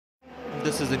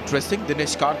this is interesting.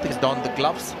 Dinesh Karthik donned the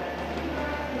gloves.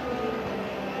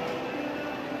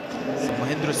 So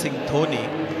Mahendra Singh Dhoni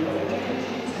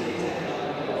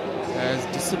has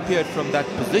disappeared from that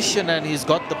position and he's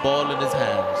got the ball in his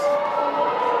hands.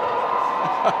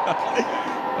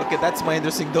 Okay, that's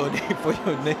Mahendra Singh Dhoni for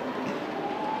you, Nick.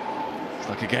 It's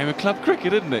like a game of club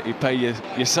cricket, isn't it? You pay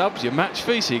your subs, your match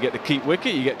fee, so you get to keep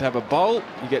wicket, you get to have a bowl,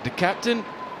 you get to captain.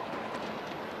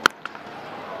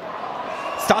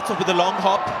 Starts off with a long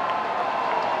hop.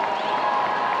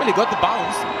 Well, he got the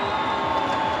bounce.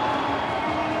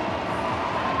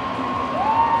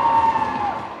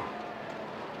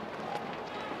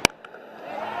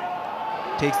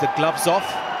 Takes the gloves off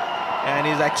and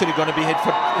he's actually going to be hit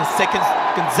for his second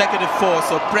consecutive four,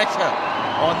 so pressure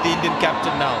on the Indian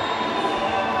captain now.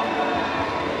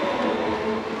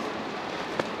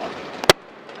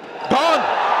 Gone!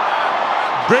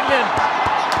 Brilliant!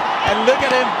 And look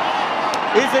at him!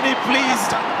 Isn't he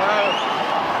pleased?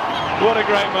 Wow. What a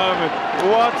great moment.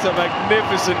 What a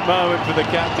magnificent moment for the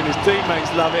captain. His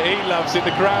teammates love it, he loves it,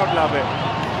 the crowd love it.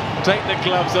 Take the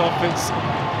gloves off, it's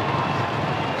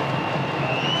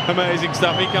amazing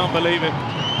stuff, he can't believe it.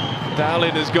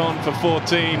 Dowling has gone for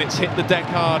 14, it's hit the deck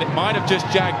hard, it might have just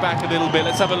jagged back a little bit,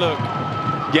 let's have a look.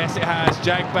 Yes, it has,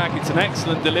 jagged back, it's an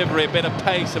excellent delivery, a bit of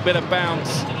pace, a bit of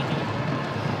bounce.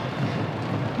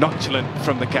 Nonchalant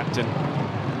from the captain.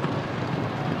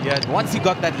 Yeah, once he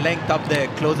got that length up there,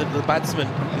 closer to the batsman,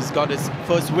 he's got his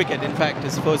first wicket. In fact,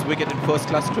 his first wicket in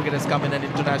first-class cricket has come in an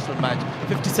international match.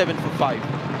 57 for 5.